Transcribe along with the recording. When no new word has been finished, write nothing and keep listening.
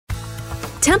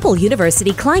Temple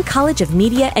University Klein College of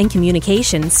Media and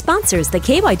Communication sponsors the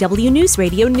KYW News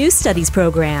Radio News Studies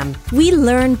program. We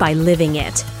learn by living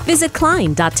it. Visit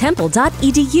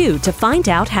klein.temple.edu to find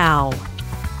out how.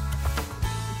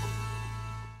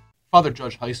 Father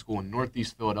Judge High School in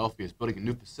Northeast Philadelphia is building a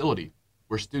new facility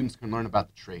where students can learn about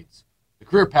the trades. The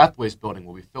Career Pathways building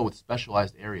will be filled with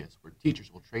specialized areas where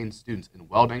teachers will train students in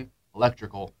welding,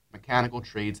 electrical, mechanical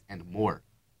trades, and more.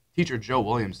 Teacher Joe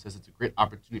Williams says it's a great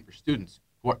opportunity for students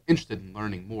who are interested in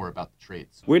learning more about the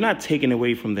trades. We're not taking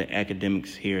away from the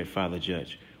academics here at Father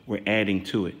Judge. We're adding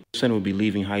to it. The son will be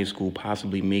leaving high school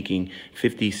possibly making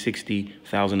 $50,000,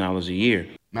 $60,000 a year.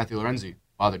 Matthew Lorenzi,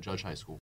 Father Judge High School.